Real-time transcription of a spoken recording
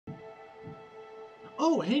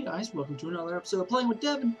Oh, hey guys, welcome to another episode of Playing with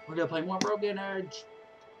Devin. We're gonna play more Broken Edge.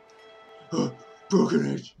 Broken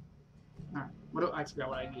Edge! Alright, I forgot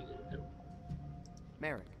what I needed to do.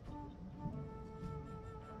 Merrick.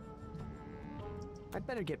 I'd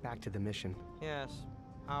better get back to the mission. Yes,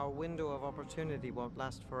 our window of opportunity won't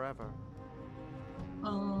last forever.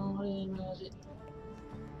 Oh, I didn't realize it.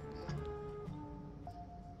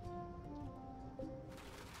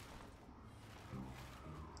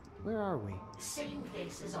 Where are we? The same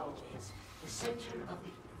place as always, the center of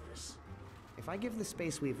the universe. If I give the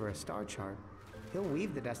Space Weaver a star chart, he'll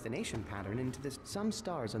weave the destination pattern into this. Some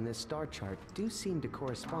stars on this star chart do seem to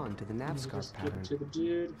correspond to the Navscar pattern. To the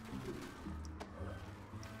dude.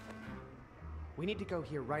 We need to go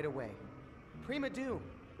here right away. Prima Doom!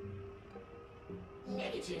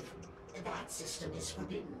 Negative. That system is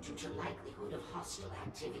forbidden due to likelihood of hostile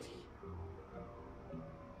activity.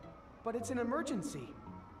 But it's an emergency.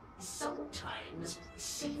 Sometimes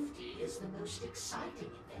safety is the most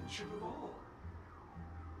exciting adventure of all.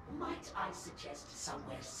 Might I suggest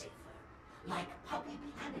somewhere safer, like Puppy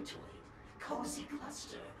Planetoid, Cozy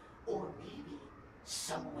Cluster, or maybe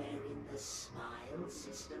somewhere in the Smile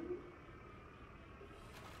system?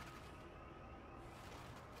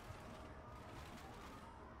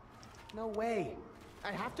 No way.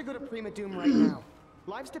 I have to go to Prima Doom right now.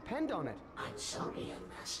 Lives depend on it. I'm sorry, young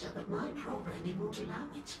master, but my programming won't allow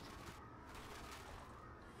it.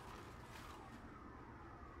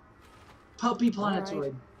 Puppy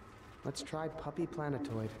Planetoid. Right. Let's try Puppy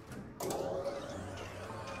Planetoid.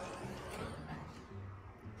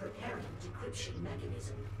 Preparing decryption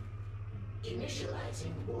mechanism.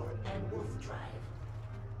 Initializing warp and wolf drive.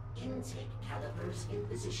 Intake calipers in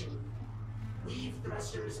position. Weave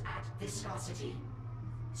thrusters at viscosity.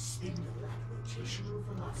 Spindle at rotational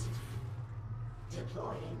velocity.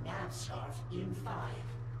 Deploying nav scarf in 5,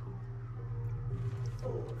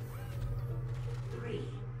 4, 3,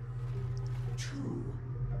 2,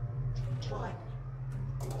 1.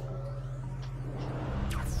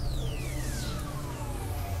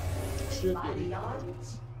 By the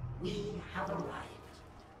arms, we have arrived.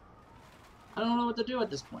 I don't know what to do at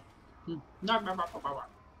this point.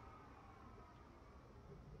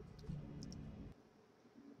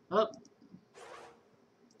 Oh.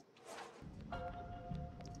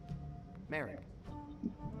 Merrick.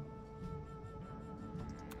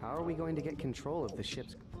 How are we going to get control of the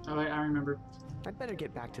ship's... Oh, wait, I remember. I'd better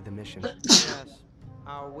get back to the mission. Yes,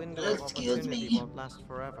 our window of Excuse opportunity me. won't last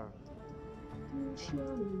forever.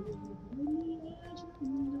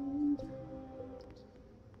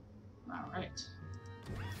 Alright.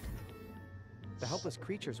 The helpless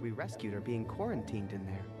creatures we rescued are being quarantined in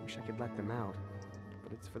there. Wish I could let them out.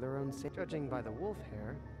 But it's for their own sake. Judging by the wolf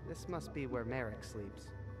hair, this must be where Merrick sleeps.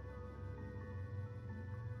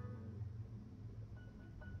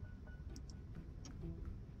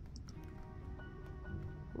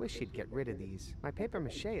 I wish he'd get rid of these. My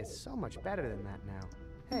papier-mâché is so much better than that now.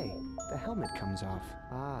 Hey, the helmet comes off.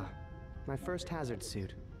 Ah, my first hazard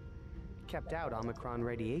suit. Kept out Omicron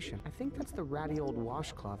radiation. I think that's the ratty old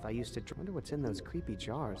washcloth I used to... Wonder what's in those creepy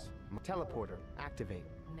jars. Teleporter, activate.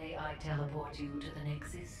 May I teleport you to the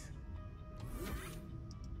Nexus?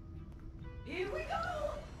 Here we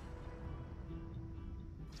go!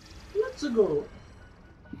 Let's go.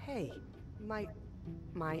 Hey, my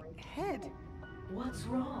head. What's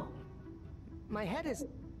wrong? My head is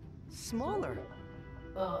smaller.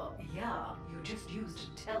 Yeah, you just used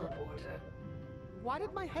a teleporter. Why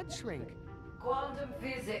did my head shrink? Quantum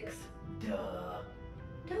physics. Duh.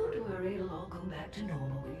 Don't worry, it'll all go back to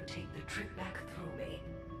normal when you take the trip back through me.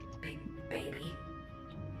 Big baby.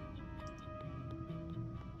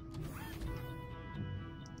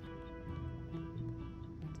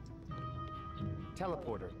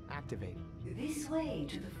 Teleporter, activate. This way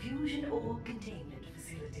to the fusion orb containment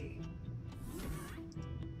facility.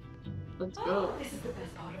 Let's go. Oh, this is the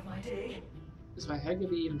best part of my day. Is my head gonna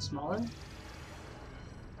be even smaller?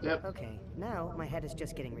 Yep. Okay, now my head is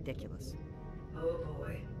just getting ridiculous. Oh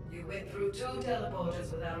boy, you went through 2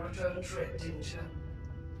 teleporters without a return trip, didn't you?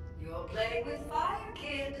 You're playing with fire,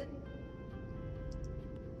 kid.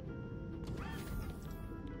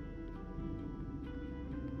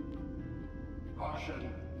 Caution,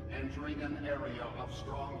 entering an area of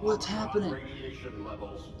strong What's Omicron happening? radiation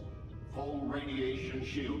levels. Full radiation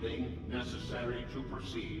shielding necessary to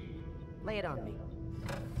proceed. Lay it on me.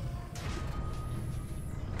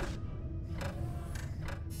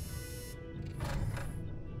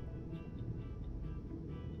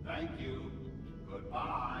 Thank you.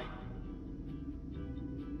 Goodbye.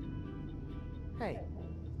 Hey,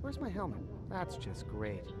 where's my helmet? That's just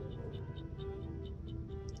great.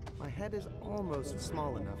 My head is almost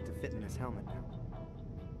small enough to fit in this helmet now.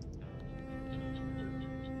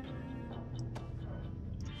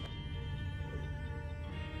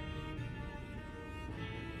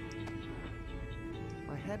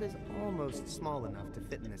 My head is almost small enough to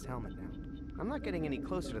fit in this helmet now. I'm not getting any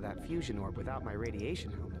closer to that fusion orb without my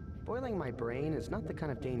radiation helmet. Boiling my brain is not the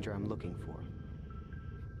kind of danger I'm looking for.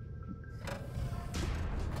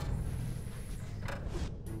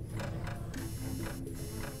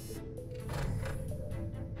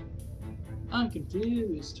 I'm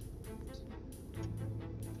confused.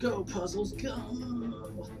 Go, puzzles, go!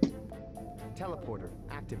 Teleporter,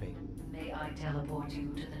 activate. May I teleport you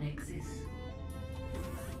to the Nexus?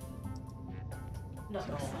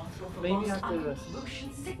 Not responsible for Maybe lost after the... items,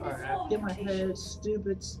 motion sickness, Alright, or get my mutation. head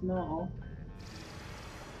stupid small.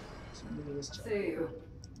 So maybe this time. See you.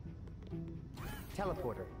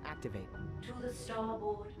 Teleporter, activate. To the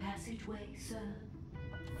starboard passageway, sir.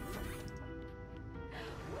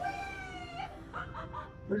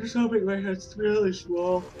 I'm just hoping my head's really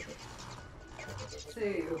small. See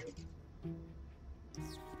you.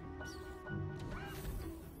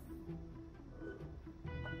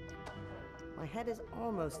 My head is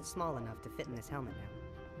almost small enough to fit in this helmet now.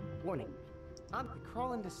 Warning. You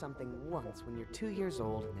crawl into something once when you're 2 years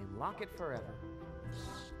old and they lock it forever.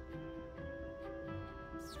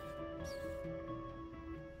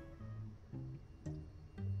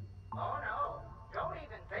 Oh no, don't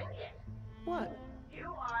even think it. What? You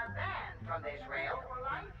are banned from this rail for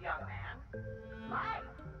life, young man. Life.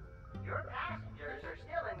 Your passengers are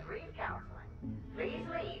still in grief counseling. Please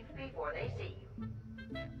leave before they see you.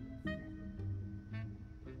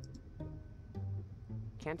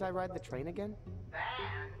 Can't I ride the train again?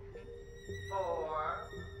 Banned for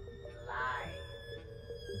life.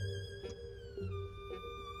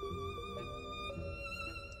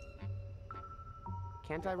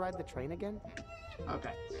 Can't I ride the train again?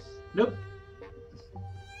 Okay. Nope.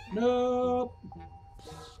 Nope.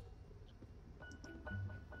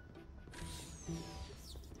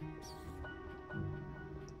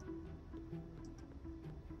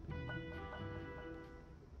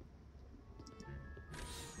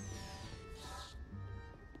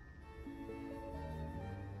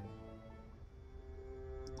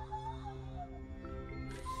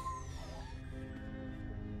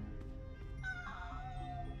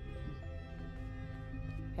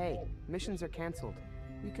 Hey, missions are canceled.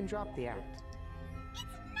 You can drop the act. It's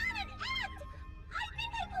not an act! I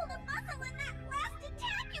think I pulled a muscle in that last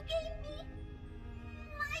attack you gave me!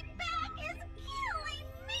 My back is killing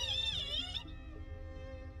me!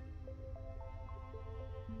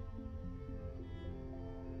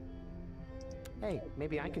 Hey,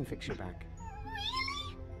 maybe I can fix your back.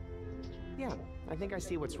 Really? Yeah, I think I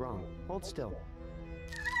see what's wrong. Hold still.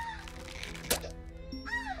 Yes!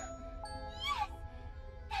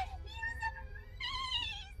 That feels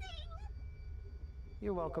amazing!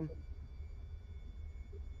 You're welcome.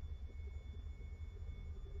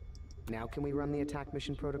 Now can we run the attack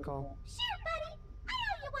mission protocol? Sure, buddy! I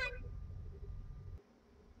owe you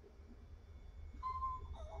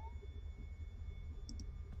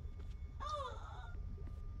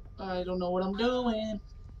one! I don't know what I'm doing.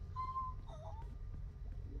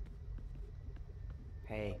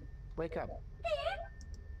 Hey, wake up. There?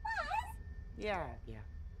 Buzz? Yeah.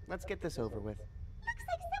 Let's get this over with. Looks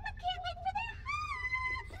like someone can't wait for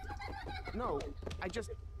their... No, I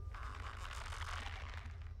just...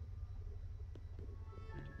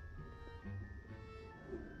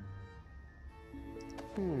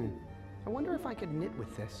 I wonder if I could knit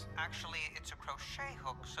with this. Actually, it's a crochet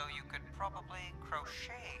hook, so you could probably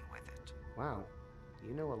crochet with it. Wow,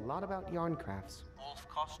 you know a lot about yarn crafts. Wolf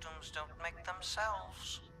costumes don't make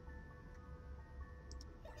themselves.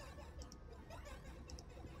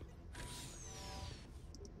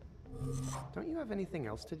 Don't you have anything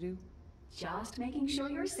else to do? Just making sure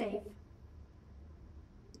you're safe.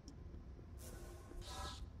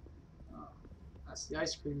 Oh, that's the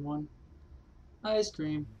ice cream one. Ice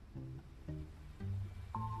cream.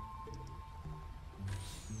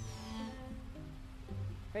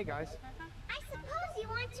 Hey guys. I suppose you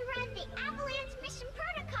want to run the Avalanche Mission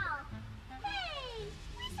Protocol! Hey!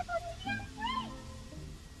 We're supposed to be on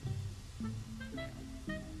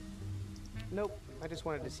break! Nope, I just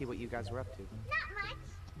wanted to see what you guys were up to. Not much.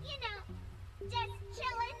 You know, just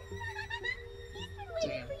chilling. He's been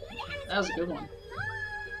waiting for you to ask That was a good one. a long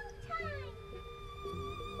time.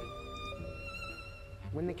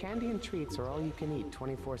 When the candy and treats are all you can eat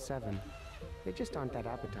 24/7, they just aren't that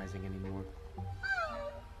appetizing anymore. Oh,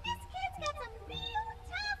 this kid's got some real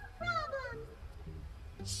tough problems.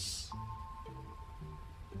 Shh.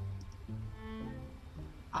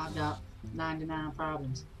 I got 99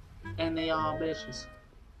 problems. And they all bitches.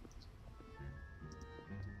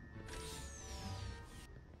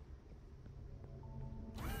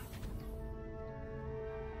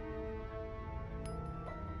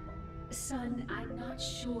 Son, I'm not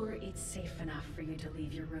sure it's safe enough for you to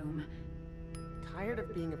leave your room. Tired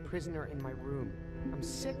of being a prisoner in my room. I'm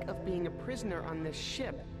sick of being a prisoner on this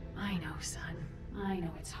ship. I know, son. I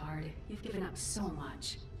know it's hard. You've given up so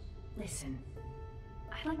much. Listen,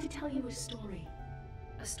 I'd like to tell you a story.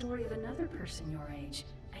 A story of another person your age.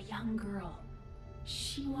 A young girl.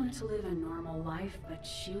 She wanted to live a normal life, but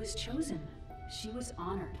she was chosen. She was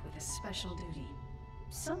honored with a special duty.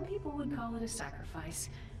 Some people would call it a sacrifice,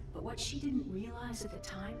 but what she didn't realize at the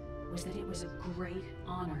time was that it was a great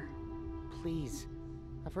honor. Please.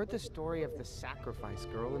 I've heard the story of the sacrifice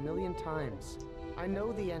girl a million times. I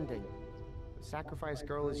know the ending. The sacrifice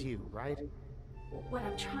girl is you, right? What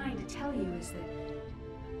I'm trying to tell you is that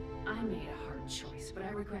I made a hard choice, but I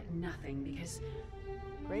regret nothing because...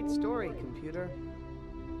 Great story, computer.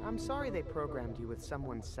 I'm sorry they programmed you with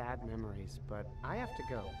someone's sad memories, but I have to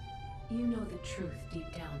go. You know the truth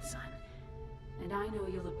deep down, son. And I know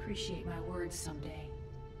you'll appreciate my words someday.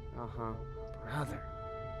 Uh-huh. Brother.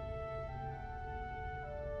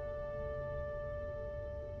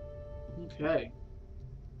 Okay.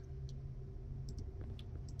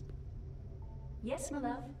 Yes, my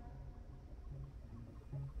love?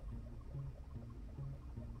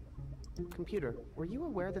 Computer, were you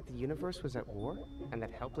aware that the universe was at war? And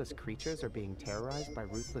that helpless creatures are being terrorized by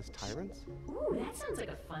ruthless tyrants? Ooh, that sounds like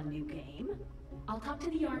a fun new game. I'll talk to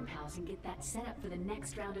the Yarn Pals and get that set up for the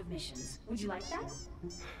next round of missions. Would you like that?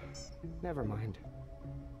 Never mind.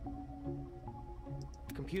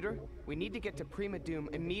 Computer, we need to get to Prima Doom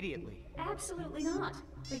immediately. Absolutely not.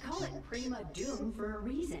 They call it Prima Doom for a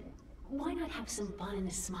reason. Why not have some fun in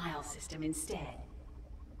the Smile system instead?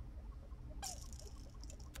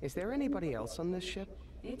 Is there anybody else on this ship?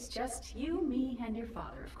 It's just you, me, and your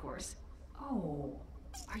father, of course. Oh,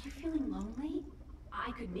 are you feeling lonely?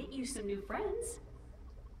 I could knit you some new friends.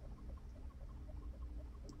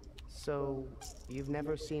 So, you've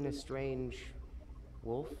never seen a strange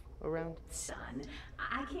wolf around? Son,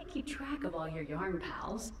 I can't keep track of all your Yarn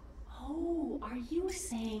Pals. Oh, are you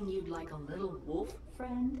saying you'd like a little wolf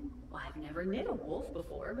friend? Well, I've never knit a wolf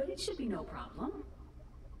before, but it should be no problem.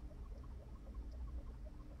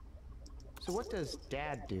 So what does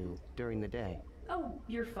Dad do during the day? Oh,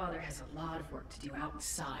 your father has a lot of work to do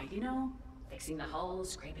outside, you know? Fixing the hull,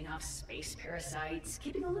 scraping off space parasites,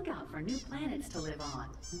 keeping a lookout for new planets to live on.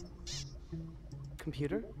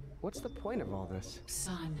 Computer, what's the point of all this?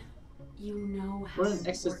 Son, you know how What an important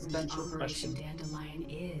existential Operation question. Dandelion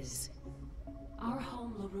is. Our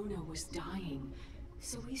home, Loruna, was dying,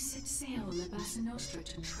 so we set sail in the Bassa Nostra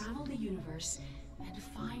to travel the universe and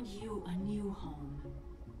find you a new home.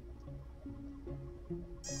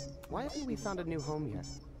 Why haven't we found a new home yet?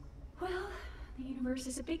 Well, the universe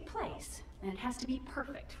is a big place, and it has to be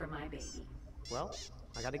perfect for my baby. Well,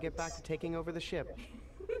 I gotta get back to taking over the ship.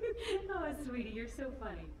 Oh, sweetie, you're so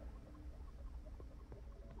funny.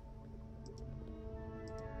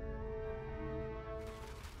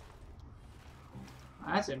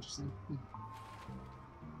 That's interesting.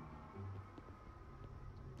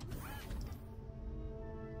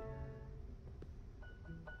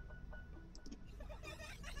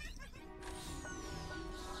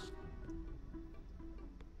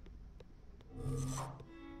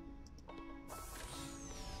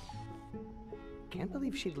 Can't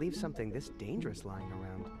believe she'd leave something this dangerous lying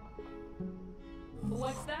around.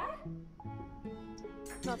 What's that?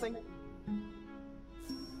 Nothing.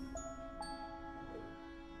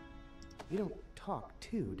 You don't talk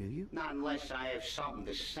too, do you? Not unless I have something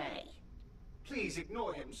to say. Please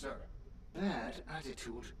ignore him, sir. Bad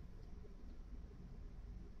attitude.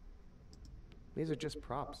 These are just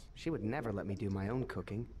props. She would never let me do my own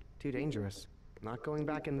cooking. Too dangerous. Not going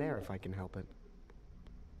back in there if I can help it.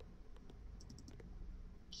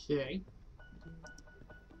 Okay.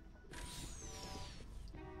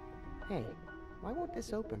 Hey, why won't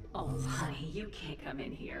this open? Oh, honey, you can't come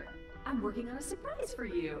in here. I'm working on a surprise for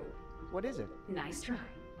you. What is it? Nice try.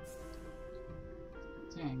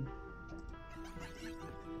 Dang.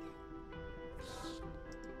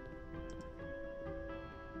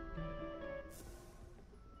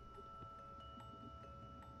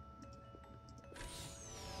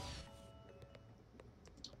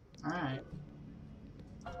 Alright.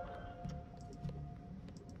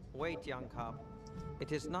 Wait, young cub.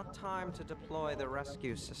 It is not time to deploy the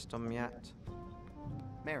rescue system yet.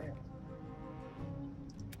 Merrick.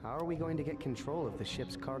 How are we going to get control of the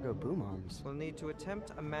ship's cargo boom arms? We'll need to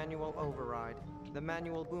attempt a manual override. The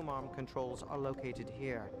manual boom arm controls are located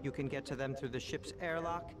here. You can get to them through the ship's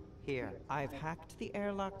airlock here. I've hacked the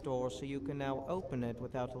airlock door so you can now open it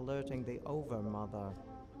without alerting the Overmother.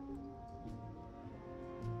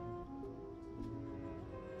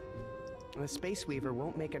 The Space Weaver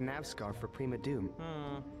won't make a nav scarf for Prima Doom.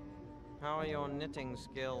 How are your knitting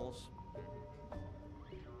skills?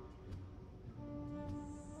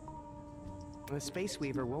 The Space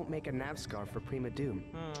Weaver won't make a nav scarf for Prima Doom.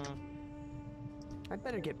 I'd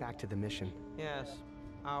better get back to the mission. Yes,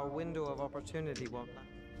 our window of opportunity won't...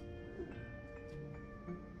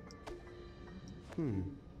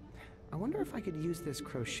 I wonder if I could use this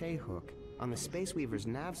crochet hook on the Space Weaver's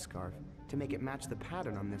nav scarf to make it match the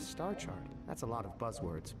pattern on this star chart. That's a lot of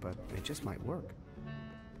buzzwords, but it just might work.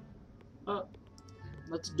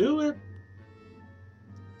 Let's do it.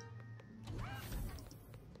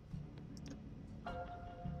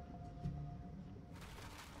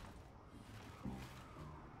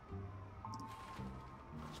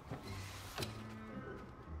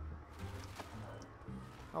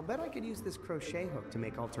 I'll bet I could use this crochet hook to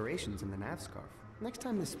make alterations in the nav scarf. Next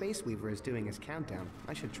time the Space Weaver is doing his countdown,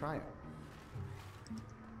 I should try it.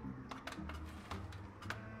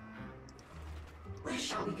 Where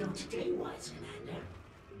shall we go today, wise commander?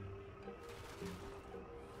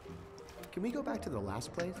 Can we go back to the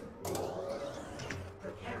last place?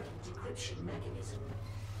 Preparing decryption mechanism.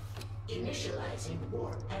 Initializing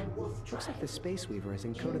warp and wolf drive. Looks like the Space Weaver has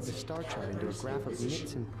encoded the star chart into a graph of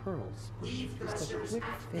knits and pearls. Just a quick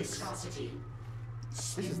fix.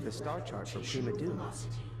 This is the star chart for Prima Doom.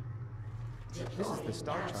 This is the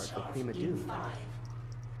star chart for Prima Doom.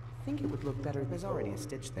 I think it would look better. There's already a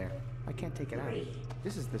stitch there. I can't take it out.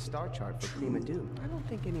 This is the star chart for Prima Doom. I don't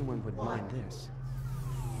think anyone would mind this.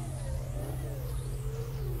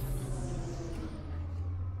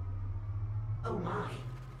 Oh my.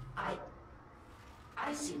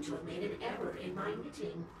 I seem to have made an error in my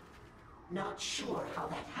knitting. Not sure how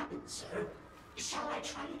that happened, sir. Shall I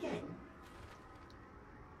try again?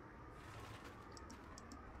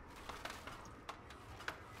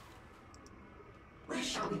 Where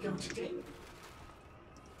shall we go today?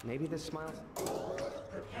 Maybe this smiles.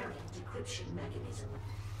 Preparing decryption mechanism.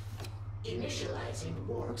 Initializing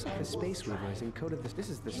warp. Looks like the Space Weaver has encoded this. This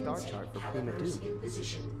is the star chart for Prima Doom. In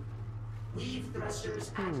position. Weave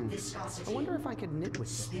thrusters at viscosity. I wonder if I could knit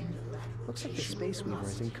with it. Looks like the Space Weaver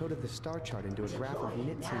has encoded the star chart into a graph of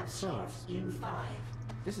knits and pearls.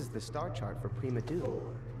 This is the star chart for Prima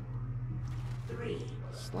Doom. 3.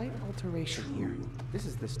 Slight alteration here. This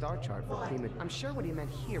is the star chart for Prima. I'm sure what he meant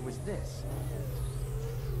here was this.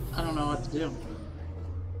 I don't know what to do.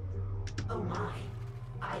 Oh my.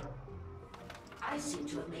 I seem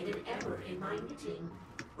to have made an error in my knitting.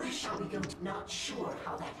 Where shall we go? Not sure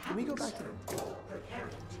how that happened. Can we go back to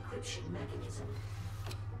Preparing decryption mechanism.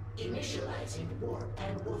 Initializing warp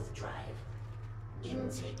and wolf drive.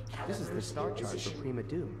 Intake calibers. This is the star chart for Prima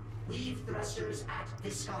Doom. Weave thrusters at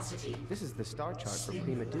viscosity. This is the star chart for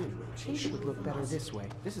Prima Doom. I think it would look better this way.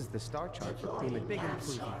 This is the star chart for Prima Doom. Big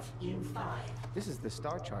improvement. This is the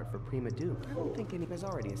star chart for Prima Doom. I don't think any. There's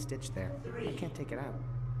already a stitch there. I can't take it out.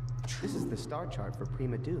 This is the star chart for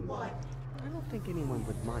Prima Doom. I don't think anyone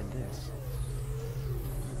would mind this.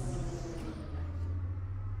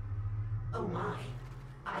 Oh my.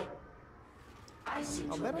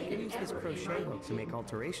 I'll bet I can use this crochet hook to make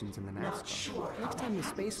alterations in the nav scarf. Next time the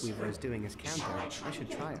Space Weaver is doing his countdown, I should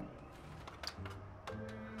try it.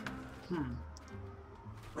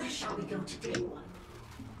 Where shall we go today, one?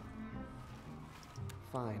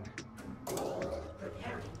 Fine.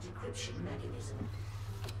 Preparing decryption mechanism.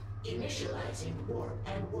 Initializing warp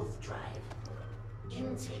and wolf drive.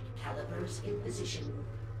 Intake calibers in position.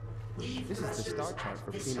 This is the star chart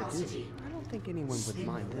for Prima Doom. I don't think anyone would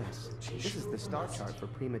mind this. This is the star chart for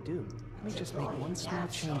Prima Doom. Let me just make one small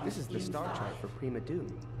change. This is the star chart for Prima Doom.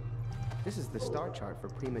 This is the star chart for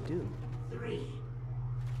Prima Doom. 3,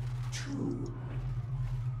 2,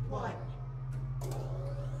 1.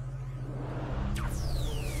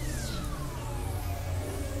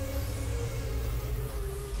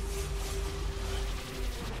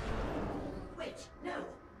 Wait, no.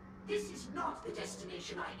 This is not the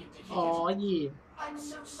destination I indicated. Oh yeah. I'm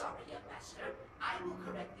so sorry, young master. I will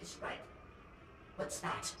correct this right. What's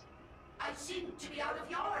that? I seem to be out of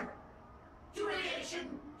yarn.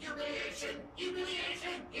 Humiliation! Humiliation!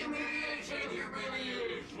 Humiliation! Humiliation!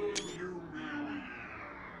 Humiliation!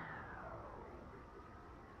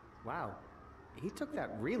 Wow, he took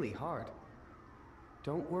that really hard.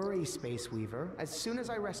 Don't worry, Space Weaver. As soon as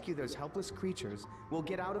I rescue those helpless creatures, we'll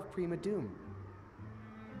get out of Prima Doom.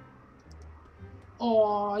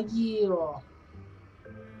 Oh yeah.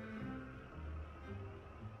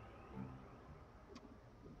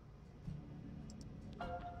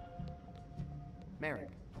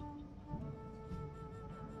 Merrick.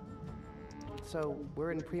 So,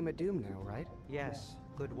 we're in Prima Doom now, right? Yes,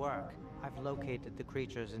 good work. I've located the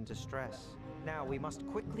creatures in distress. Now we must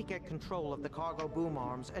quickly get control of the cargo boom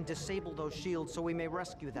arms and disable those shields so we may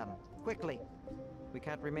rescue them. Quickly! We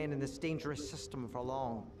can't remain in this dangerous system for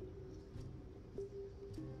long.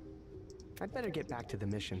 I'd better get back to the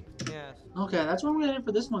mission. Yes. Okay, that's what we're gonna do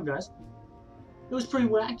for this one, guys. It was pretty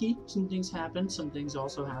wacky. Some things happened, some things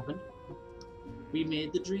also happened. We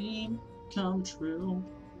made the dream come true.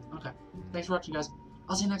 Okay, thanks for watching, guys.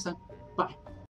 I'll see you next time. Bye.